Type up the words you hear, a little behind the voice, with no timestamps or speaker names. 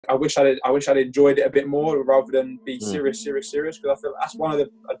I wish I'd enjoyed it a bit more rather than be serious. Because I feel that's one of the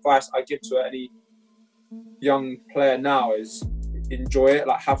advice I give to any young player now is enjoy it,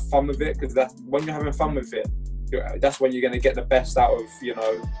 like have fun with it, because that's when you're having fun with it, that's when you're going to get the best out of, you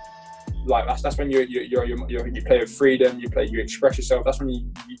know, like that's when you play with freedom, you express yourself. That's when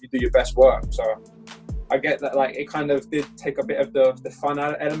you do your best work. So I get that, like, it kind of did take a bit of the fun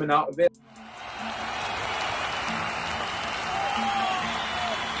element out of it.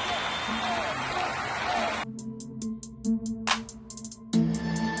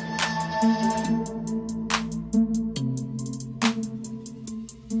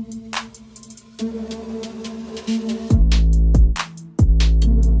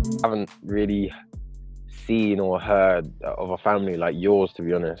 I haven't really seen or heard of a family like yours, to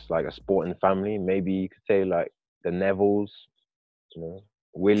be honest, like a sporting family. Maybe you could say like the Nevilles, you know,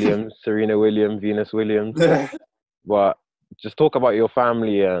 Williams, Serena Williams, Venus Williams. But just talk about your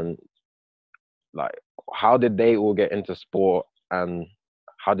family and like how did they all get into sport and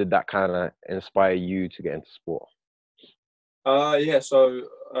how did that kind of inspire you to get into sport? Yeah, so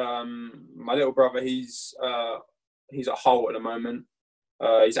my little brother, he's at Hull at the moment.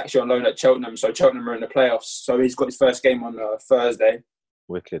 He's actually on loan at Cheltenham, so Cheltenham are in the playoffs. So he's got his first game on Thursday.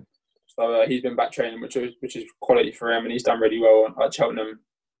 Wicked. So he's been back training, which is quality for him, and he's done really well at Cheltenham.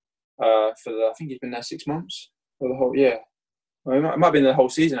 I think he's been there 6 months for the whole year. Well, it might have been the whole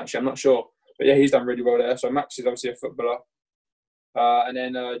season actually. I'm not sure, but yeah, he's done really well there. So Max is obviously a footballer, and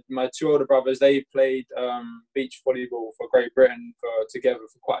then my two older brothers, they played beach volleyball for Great Britain together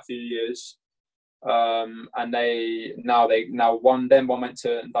for quite a few years. And one went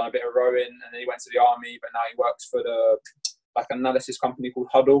to and done a bit of rowing, and then he went to the army, but now he works for the analysis company called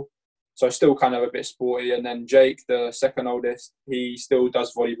Huddle, so still kind of a bit sporty. And then Jake, the second oldest, he still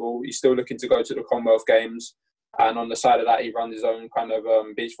does volleyball. He's still looking to go to the Commonwealth Games, and on the side of that he runs his own kind of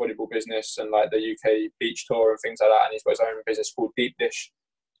beach volleyball business and like the UK beach tour and things like that, and he's got his own business called Deep Dish.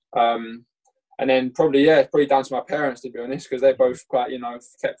 And then probably down to my parents, to be honest, because they're both quite, you know,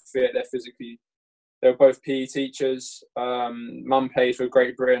 kept fit. They were both PE teachers. Mum played for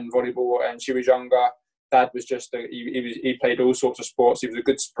Great Britain volleyball, and she was younger. Dad was just he played all sorts of sports. He was a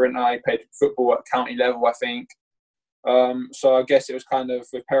good sprinter. He played football at county level, I think. So I guess it was kind of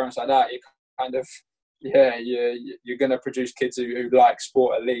with parents like that, you kind of you're going to produce kids who like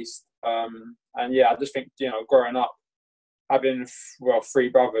sport at least. And yeah, I just think, you know, growing up, having 3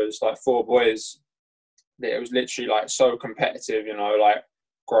 brothers, like 4 boys, it was literally like so competitive. You know, like,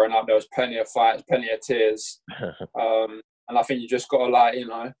 growing up, there was plenty of fights, plenty of tears. And I think you just got to, like, you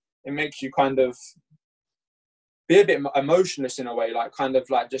know, it makes you kind of be a bit emotionless in a way, like kind of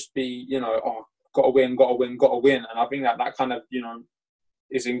like just be, you know, oh, got to win. And I think that kind of, you know,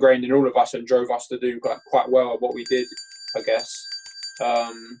 is ingrained in all of us and drove us to do quite well at what we did, I guess.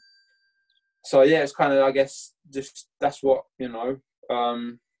 So yeah, it's kind of, I guess, just that's what, you know,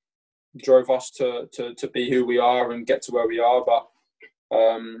 drove us to be who we are and get to where we are. But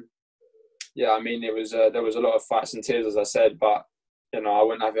yeah, I mean, there was a lot of fights and tears, as I said, but, you know, I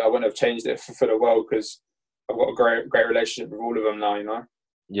wouldn't have changed it for the world, because I've got a great relationship with all of them now, you know.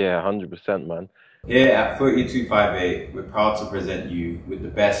 Yeah, 100%, man. Here at FOOTY 258, we're proud to present you with the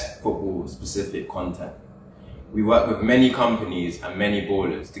best football-specific content. We work with many companies and many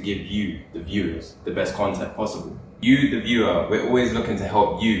ballers to give you, the viewers, the best content possible. You, the viewer, we're always looking to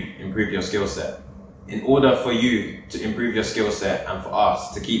help you improve your skill set. In order for you to improve your skill set and for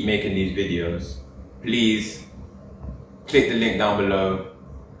us to keep making these videos, please click the link down below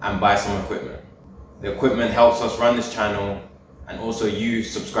and buy some equipment. The equipment helps us run this channel, and also you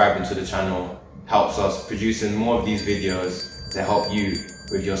subscribing to the channel helps us producing more of these videos to help you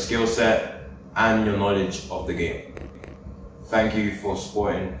with your skill set and your knowledge of the game. Thank you for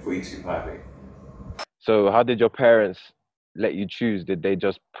supporting FOOTY 258. So how did your parents let you choose? Did they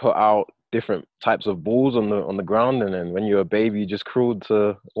just put out different types of balls on the ground, and then when you were a baby you just crawled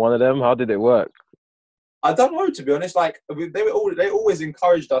to one of them? How did it work? I don't know, to be honest. Like, they always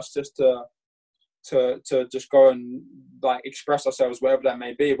encouraged us just to just go and like express ourselves, wherever that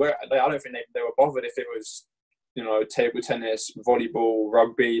may be. I don't think they were bothered if it was, you know, table tennis, volleyball,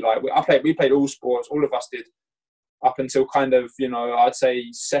 rugby. Like, we played all sports. All of us did, up until kind of, you know, I'd say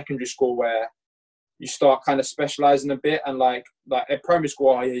secondary school, where you start kind of specialising a bit, and like at primary school,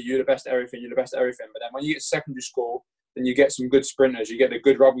 oh yeah, you're the best at everything. But then when you get to secondary school, then you get some good sprinters, you get the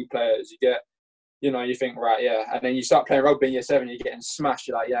good rugby players, you get, you know, you think, right, yeah. And then you start playing rugby in year 7, you're getting smashed.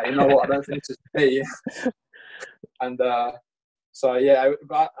 You're like, yeah, you know what, I don't think this is me. And so, yeah,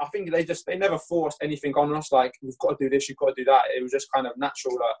 but I think they never forced anything on us, like, you've got to do this, you've got to do that. It was just kind of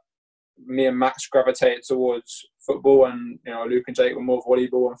natural that me and Max gravitated towards football, and Luke and Jake were more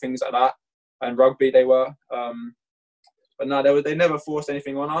volleyball and things like that, and rugby they were. But no, they never forced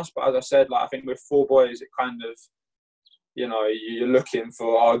anything on us. But as I said, like I think with 4 boys, it kind of, you're looking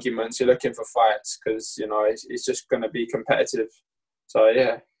for arguments, you're looking for fights, because it's just going to be competitive. So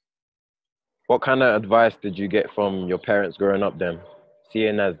yeah. What kind of advice did you get from your parents growing up then,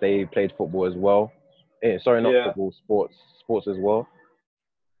 seeing as they played football as well? Football, sports as well.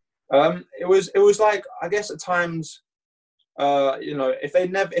 It was like, I guess at times,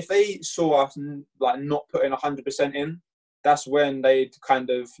 if they saw us like not putting 100% in, that's when they'd kind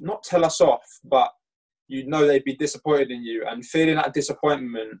of not tell us off, but they'd be disappointed in you, and feeling that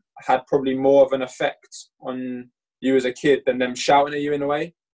disappointment had probably more of an effect on you as a kid than them shouting at you in a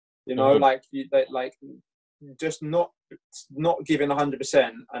way. Like just not giving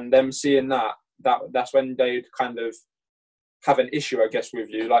 100%, and them seeing that's when they'd kind of have an issue, I guess, with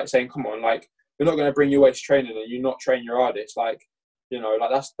you, like saying, come on, like we're not going to bring you away to training and you not train your hardest, like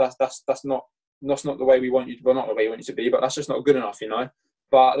that's not the way we want you to, well, not the way we want you to be, but that's just not good enough,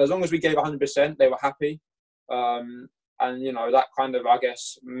 But as long as we gave 100%, they were happy. And that kind of, I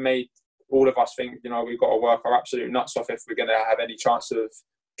guess, made all of us think, we've got to work our absolute nuts off if we're going to have any chance of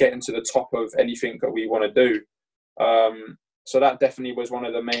getting to the top of anything that we want to do. So that definitely was one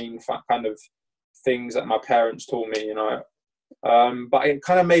of the main kind of things that my parents taught me, But it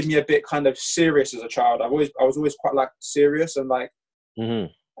kind of made me a bit kind of serious as a child. I was always quite like serious and like, and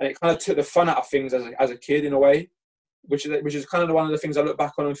it kind of took the fun out of things as a kid in a way, which is kind of one of the things I look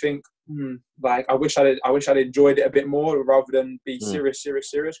back on and think, like I wish I'd enjoyed it a bit more rather than be serious.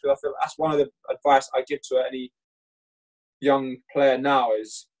 Because I feel that's one of the advice I give to any young player now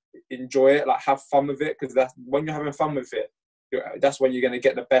is enjoy it, like have fun with it, because that's when you're having fun with it, that's when you're going to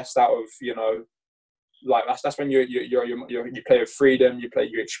get the best out of like that's when you play with freedom, you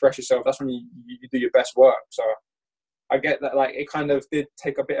express yourself. That's when you do your best work. So I get that, like it kind of did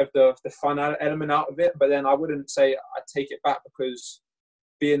take a bit of the fun element out of it, but then I wouldn't say I'd take it back, because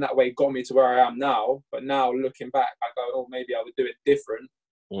being that way got me to where I am now. But now looking back, I go, oh, maybe I would do it different.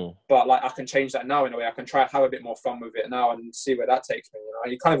 But like I can change that now in a way. I can try and have a bit more fun with it now and see where that takes me.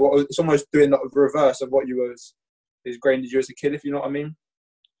 You kind of, it's almost doing the reverse of what you was ingrained in you as a kid, if you know what I mean.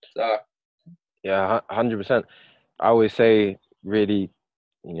 So yeah, 100%. I always say, really,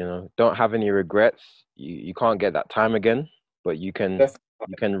 don't have any regrets. You can't get that time again, but you can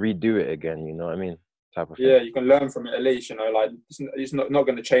redo it again. You know what I mean? Type of thing. Yeah, you can learn from it at least. Like it's not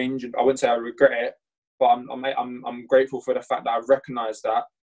going to change. I wouldn't say I regret it, but I'm grateful for the fact that I've recognised that,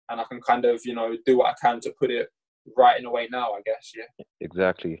 and I can kind of do what I can to put it right in a way now, I guess. Yeah.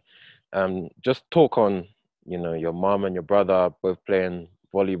 Exactly. Just talk on your mum and your brother both playing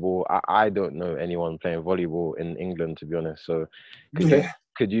volleyball. I don't know anyone playing volleyball in England, to be honest. So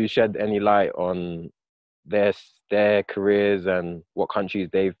could you shed any light on their careers and what countries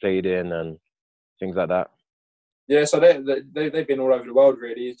they've played in and things like that? Yeah, so they've been all over the world,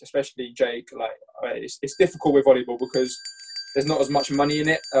 really, especially Jake. Like it's difficult with volleyball because there's not as much money in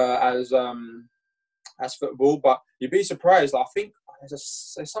it as football. But you'd be surprised. I think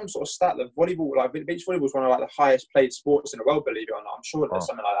there's some sort of stat that volleyball, like beach volleyball, is one of like the highest played sports in the world. Believe it or not, I'm sure there's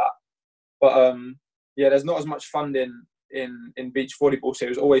something like that. But yeah, there's not as much funding in beach volleyball, so it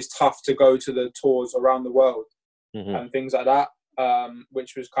was always tough to go to the tours around the world and things like that.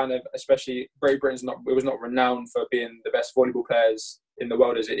 Which was kind of, especially Great Britain's was not renowned for being the best volleyball players in the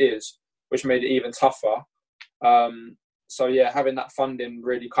world as it is, which made it even tougher. So yeah, having that funding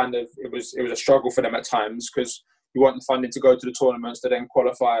really kind of, it was a struggle for them at times, because you want the funding to go to the tournaments to then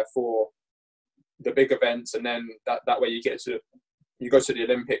qualify for the big events, and then that way you go to the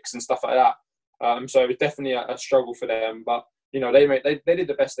Olympics and stuff like that. So it was definitely a struggle for them, but they did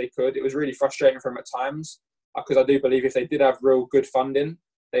the best they could. It was really frustrating for them at times, because I do believe if they did have real good funding,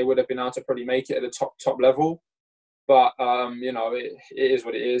 they would have been able to probably make it at the top level. But it is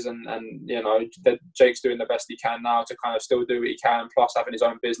what it is, and Jake's doing the best he can now to kind of still do what he can, plus having his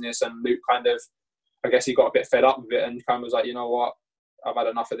own business. And Luke kind of, I guess he got a bit fed up with it and kind of was like, you know what, I've had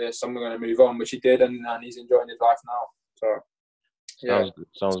enough of this, I'm going to move on, which he did, and he's enjoying his life now. So yeah,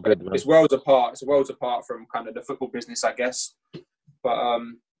 sounds good, man. It's worlds apart. It's worlds apart from kind of the football business, I guess. But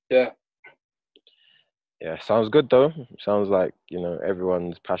yeah. Yeah, sounds good though. Sounds like,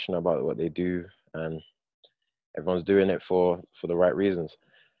 everyone's passionate about what they do and everyone's doing it for the right reasons.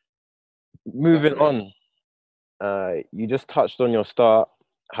 Moving on, you just touched on your start,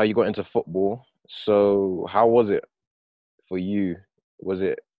 how you got into football. So how was it for you? Was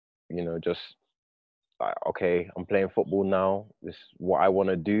it, just like, okay, I'm playing football now, this is what I want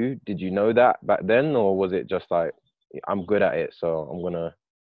to do? Did you know that back then? Or was it just like, I'm good at it, so I'm going to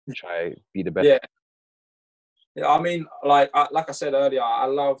try be the best. Yeah. Yeah, I mean, like I said earlier, I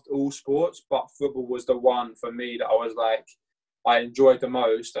loved all sports, but football was the one for me that I was like, I enjoyed the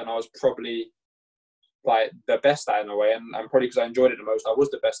most, and I was probably like the best at it in a way, and probably because I enjoyed it the most, I was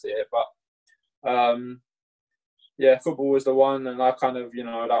the best at it. But yeah, football was the one, and I kind of, you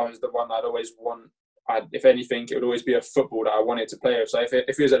know, that was the one I'd always want. If anything, it would always be a football that I wanted to play with. So if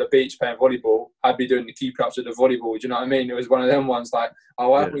it was at the beach playing volleyball, I'd be doing the keep-ups with the volleyball. Do you know what I mean? It was one of them ones like, oh,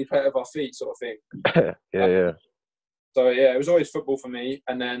 why haven't we played with our feet sort of thing? Yeah. So yeah, it was always football for me.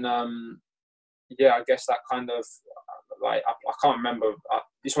 And then, yeah, I guess that kind of, like, I can't remember.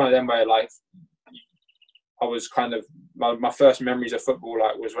 It's one of them where, like, I was kind of, my first memories of football,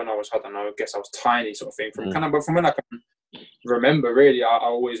 like, was when I was, I don't know, I guess I was tiny sort of thing. But from when I can remember, really, I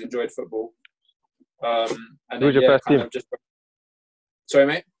always enjoyed football. And Who was your first team? Sorry,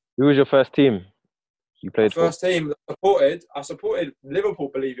 mate? Who was your first team you played for? First team I supported Liverpool,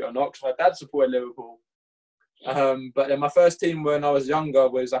 believe it or not, because my dad supported Liverpool. But then my first team when I was younger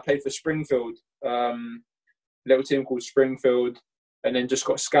was I played for Springfield, little team called Springfield, and then just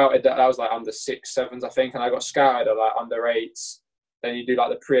got scouted. That was like under 6s, 7s, I think, and I got scouted at like under 8s. Then you do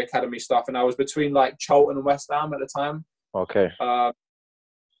like the pre-academy stuff, and I was between like Charlton and West Ham at the time. Okay.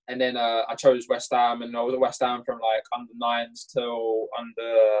 And then I chose West Ham, and I was at West Ham from like under 9s till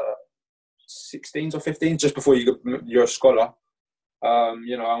under 16s or 15s, just before you're a scholar.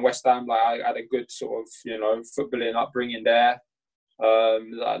 You know, and West Ham, like, I had a good sort of, you know, footballing upbringing there.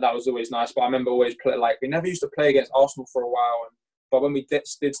 That was always nice. But I remember always we never used to play against Arsenal for a while. But when we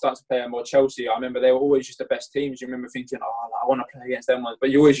did start to play more Chelsea, I remember they were always just the best teams. You remember thinking, oh, I want to play against them ones.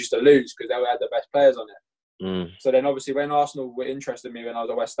 But you always used to lose because they had the best players on it. So then obviously when Arsenal were interested in me when I was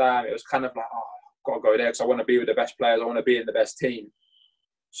at West Ham, it was kind of like, oh, I've got to go there because I want to be with the best players. I want to be in the best team.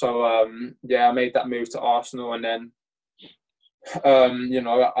 So, yeah, I made that move to Arsenal, and then, you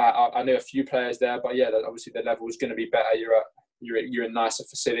know, I knew a few players there, but yeah, obviously the level is going to be better. You're in nicer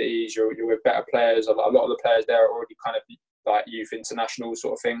facilities. You're with better players. A lot of the players there are already kind of like youth international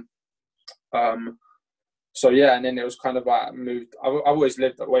sort of thing. So yeah, and then it was kind of like moved. I've always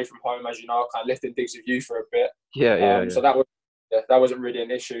lived away from home, as you know. I kind of lived in Digs with you for a bit. Yeah. So that wasn't really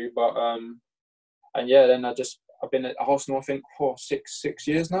an issue, but and yeah, then I've been at Arsenal, I think, for 6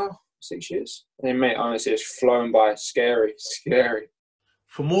 years now. 6 years. I mean, mate, honestly, it's flown by. Scary.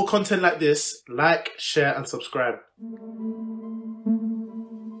 For more content like this, like, share, and subscribe.